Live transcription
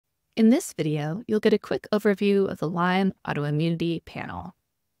In this video, you'll get a quick overview of the Lyme Autoimmunity Panel.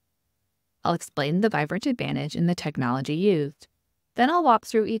 I'll explain the Vibrant advantage and the technology used. Then I'll walk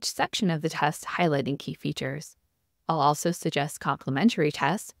through each section of the test, highlighting key features. I'll also suggest complementary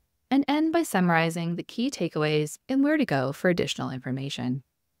tests and end by summarizing the key takeaways and where to go for additional information.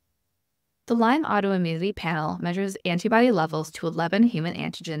 The Lyme Autoimmunity Panel measures antibody levels to 11 human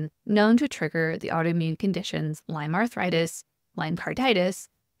antigens known to trigger the autoimmune conditions Lyme arthritis, Lyme carditis,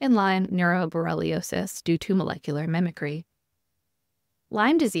 and Lyme neuroborreliosis due to molecular mimicry.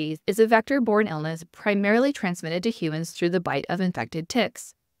 Lyme disease is a vector-borne illness primarily transmitted to humans through the bite of infected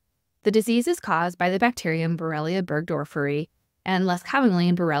ticks. The disease is caused by the bacterium Borrelia burgdorferi and, less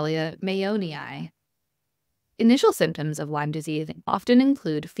commonly, Borrelia mayonnae. Initial symptoms of Lyme disease often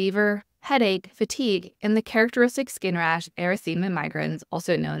include fever, headache, fatigue, and the characteristic skin rash erythema migrans,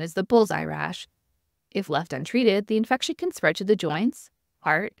 also known as the bullseye rash. If left untreated, the infection can spread to the joints,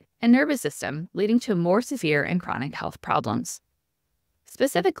 heart, and nervous system, leading to more severe and chronic health problems.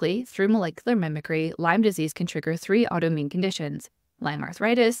 Specifically, through molecular mimicry, Lyme disease can trigger 3 autoimmune conditions: Lyme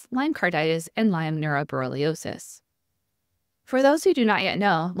arthritis, Lyme carditis, and Lyme neuroborreliosis. For those who do not yet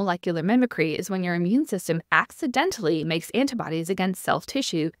know, molecular mimicry is when your immune system accidentally makes antibodies against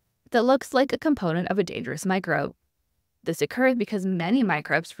self-tissue that looks like a component of a dangerous microbe. This occurs because many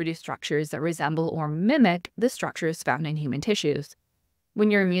microbes produce structures that resemble or mimic the structures found in human tissues. When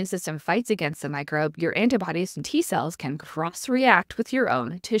your immune system fights against the microbe, your antibodies and T cells can cross-react with your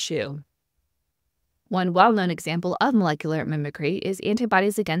own tissue. One well-known example of molecular mimicry is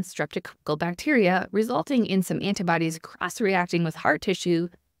antibodies against streptococcal bacteria, resulting in some antibodies cross-reacting with heart tissue,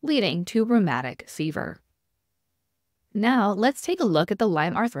 leading to rheumatic fever. Now, let's take a look at the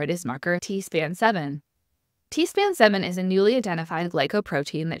Lyme arthritis marker TSPAN7. TSPAN7 is a newly identified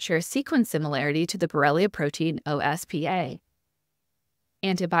glycoprotein that shares sequence similarity to the Borrelia protein OSPA.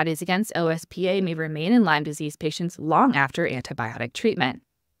 Antibodies against OSPA may remain in Lyme disease patients long after antibiotic treatment.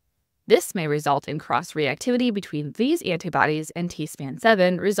 This may result in cross-reactivity between these antibodies and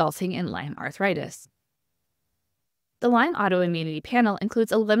TSPAN7, resulting in Lyme arthritis. The Lyme Autoimmunity Panel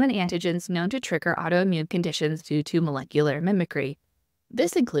includes 11 antigens known to trigger autoimmune conditions due to molecular mimicry.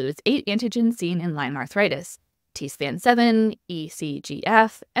 This includes 8 antigens seen in Lyme arthritis: TSPAN7,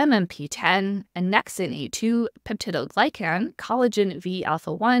 ECGF, MMP10, annexin A2, peptidoglycan, collagen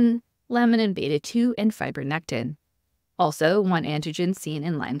V-alpha-1, laminin beta-2, and fibronectin. Also, 1 antigen seen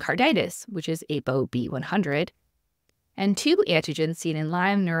in Lyme carditis, which is ApoB100, and 2 antigens seen in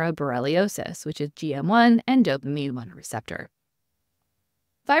Lyme neuroborreliosis, which is GM1 and dopamine 1 receptor.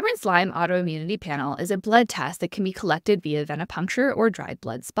 Vibrant's Lyme Autoimmunity Panel is a blood test that can be collected via venipuncture or dried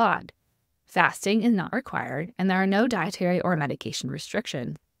blood spot. Fasting is not required, and there are no dietary or medication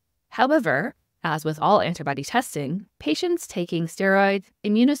restrictions. However, as with all antibody testing, patients taking steroids,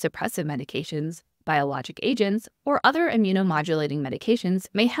 immunosuppressive medications, biologic agents, or other immunomodulating medications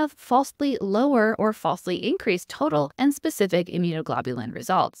may have falsely lower or falsely increased total and specific immunoglobulin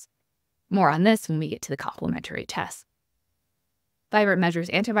results. More on this when we get to the complementary tests. Vibrant measures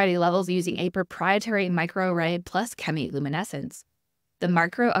antibody levels using a proprietary microarray plus chemiluminescence. The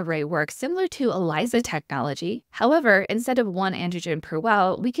microarray works similar to ELISA technology. However, instead of 1 antigen per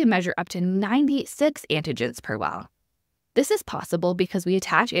well, we can measure up to 96 antigens per well. This is possible because we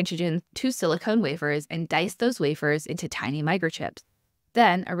attach antigens to silicone wafers and dice those wafers into tiny microchips.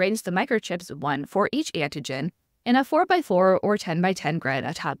 Then arrange the microchips, 1 for each antigen, in a 4x4 or 10x10 grid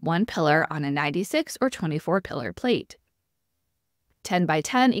atop 1 pillar on a 96 or 24 pillar plate.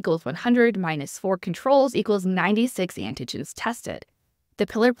 10x10 equals 100 minus 4 controls equals 96 antigens tested. The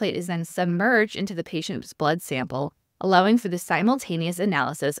pillar plate is then submerged into the patient's blood sample, allowing for the simultaneous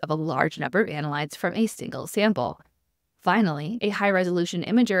analysis of a large number of analytes from a single sample. Finally, a high-resolution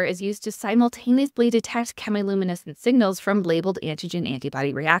imager is used to simultaneously detect chemiluminescent signals from labeled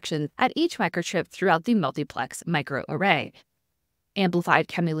antigen-antibody reactions at each microchip throughout the multiplex microarray. Amplified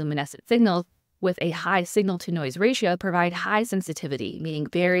chemiluminescent signals with a high signal-to-noise ratio provide high sensitivity, meaning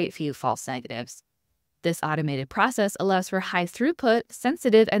very few false negatives. This automated process allows for high throughput,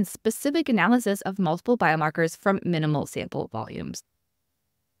 sensitive, and specific analysis of multiple biomarkers from minimal sample volumes.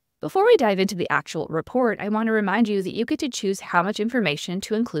 Before we dive into the actual report, I want to remind you that you get to choose how much information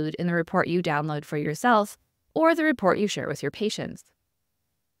to include in the report you download for yourself or the report you share with your patients.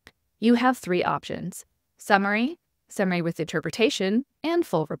 You have 3 options: summary, summary with interpretation, and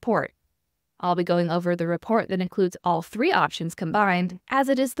full report. I'll be going over the report that includes all 3 options combined, as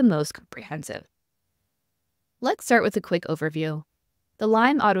it is the most comprehensive. Let's start with a quick overview. The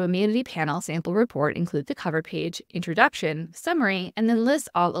Lyme Autoimmunity Panel sample report includes the cover page, introduction, summary, and then lists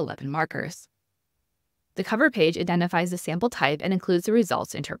all 11 markers. The cover page identifies the sample type and includes the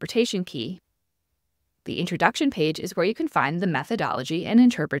results interpretation key. The introduction page is where you can find the methodology and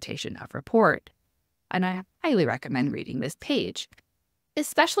interpretation of report. And I highly recommend reading this page,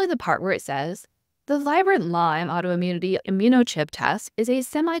 especially the part where it says, the Vibrant Lyme Autoimmunity Immunochip Test is a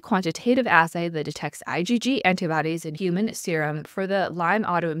semi-quantitative assay that detects IgG antibodies in human serum for the Lyme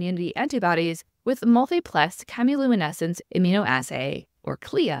autoimmunity antibodies with multiplex chemiluminescence immunoassay, or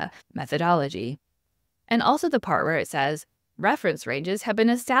CLIA, methodology. And also the part where it says, reference ranges have been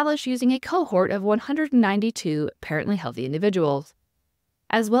established using a cohort of 192 apparently healthy individuals,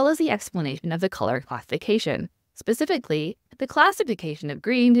 as well as the explanation of the color classification. Specifically, the classification of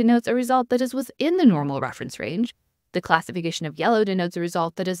green denotes a result that is within the normal reference range. The classification of yellow denotes a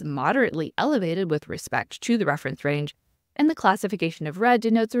result that is moderately elevated with respect to the reference range, and the classification of red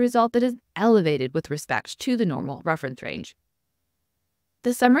denotes a result that is elevated with respect to the normal reference range.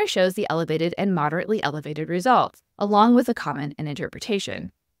 The summary shows the elevated and moderately elevated results, along with a comment and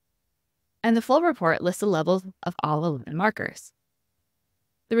interpretation. And the full report lists the levels of all 11 markers.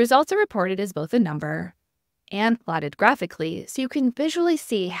 The results are reported as both a number and plotted graphically so you can visually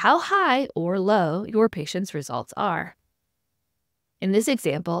see how high or low your patient's results are. In this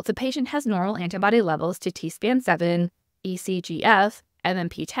example, the patient has normal antibody levels to T-span7, ECGF,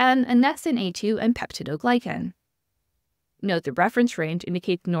 MMP10, and Nestin A2, and peptidoglycan. Note the reference range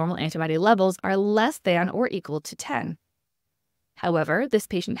indicates normal antibody levels are less than or equal to 10. However, this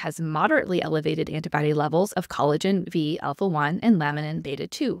patient has moderately elevated antibody levels of collagen V alpha-1 and laminin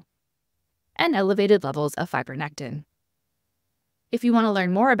beta-2, and elevated levels of fibronectin. If you want to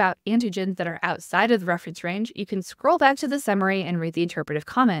learn more about antigens that are outside of the reference range, you can scroll back to the summary and read the interpretive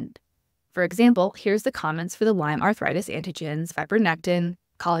comment. For example, here's the comments for the Lyme arthritis antigens fibronectin,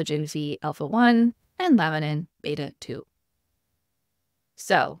 collagen V alpha-1, and laminin beta-2.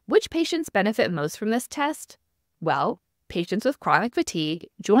 So, which patients benefit most from this test? Well, patients with chronic fatigue,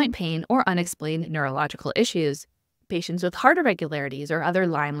 joint pain, or unexplained neurological issues, patients with heart irregularities or other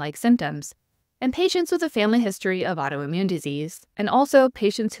Lyme-like symptoms, and patients with a family history of autoimmune disease, and also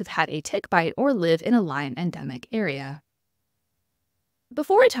patients who've had a tick bite or live in a Lyme endemic area.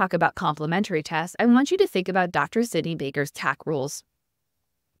 Before we talk about complementary tests, I want you to think about Dr. Sidney Baker's TAC rules.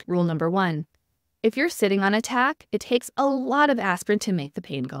 Rule number 1. If you're sitting on a TAC, it takes a lot of aspirin to make the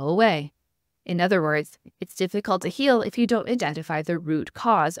pain go away. In other words, it's difficult to heal if you don't identify the root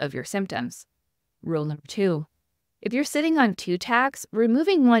cause of your symptoms. Rule number 2. If you're sitting on 2 TACs,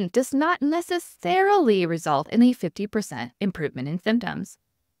 removing one does not necessarily result in a 50% improvement in symptoms.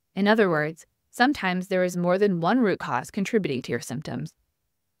 In other words, sometimes there is more than one root cause contributing to your symptoms.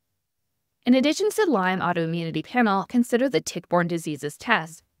 In addition to the Lyme Autoimmunity Panel, consider the tick-borne diseases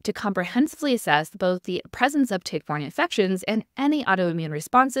test to comprehensively assess both the presence of tick-borne infections and any autoimmune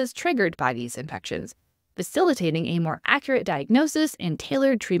responses triggered by these infections, facilitating a more accurate diagnosis and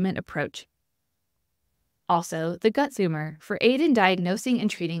tailored treatment approach. Also, the gut zoomer for aid in diagnosing and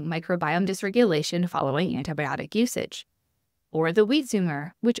treating microbiome dysregulation following antibiotic usage. Or the wheat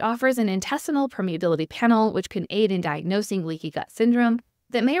zoomer, which offers an intestinal permeability panel which can aid in diagnosing leaky gut syndrome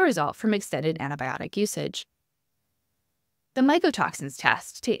that may result from extended antibiotic usage. The mycotoxins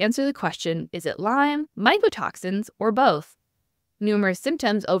test to answer the question, is it Lyme, mycotoxins, or both? Numerous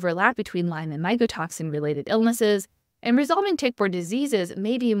symptoms overlap between Lyme and mycotoxin-related illnesses, and resolving tick-borne diseases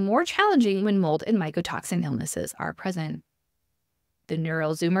may be more challenging when mold and mycotoxin illnesses are present. The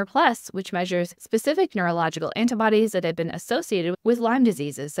NeuroZoomer Plus, which measures specific neurological antibodies that have been associated with Lyme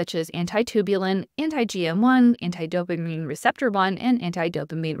diseases such as anti-tubulin, anti-GM1, anti-dopamine receptor 1, and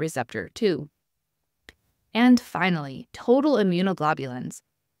anti-dopamine receptor 2. And finally, total immunoglobulins.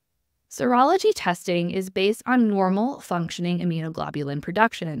 Serology testing is based on normal functioning immunoglobulin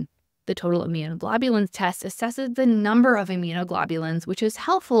production. The total immunoglobulins test assesses the number of immunoglobulins, which is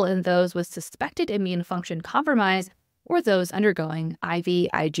helpful in those with suspected immune function compromise or those undergoing IV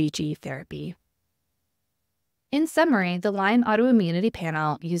IgG therapy. In summary, the Lyme Autoimmunity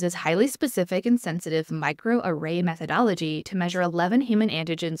Panel uses highly specific and sensitive microarray methodology to measure 11 human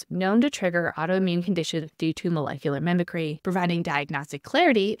antigens known to trigger autoimmune conditions due to molecular mimicry, providing diagnostic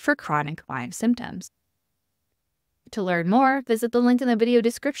clarity for chronic Lyme symptoms. To learn more, visit the link in the video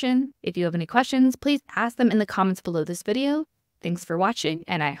description. If you have any questions, please ask them in the comments below this video. Thanks for watching,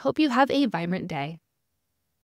 and I hope you have a vibrant day.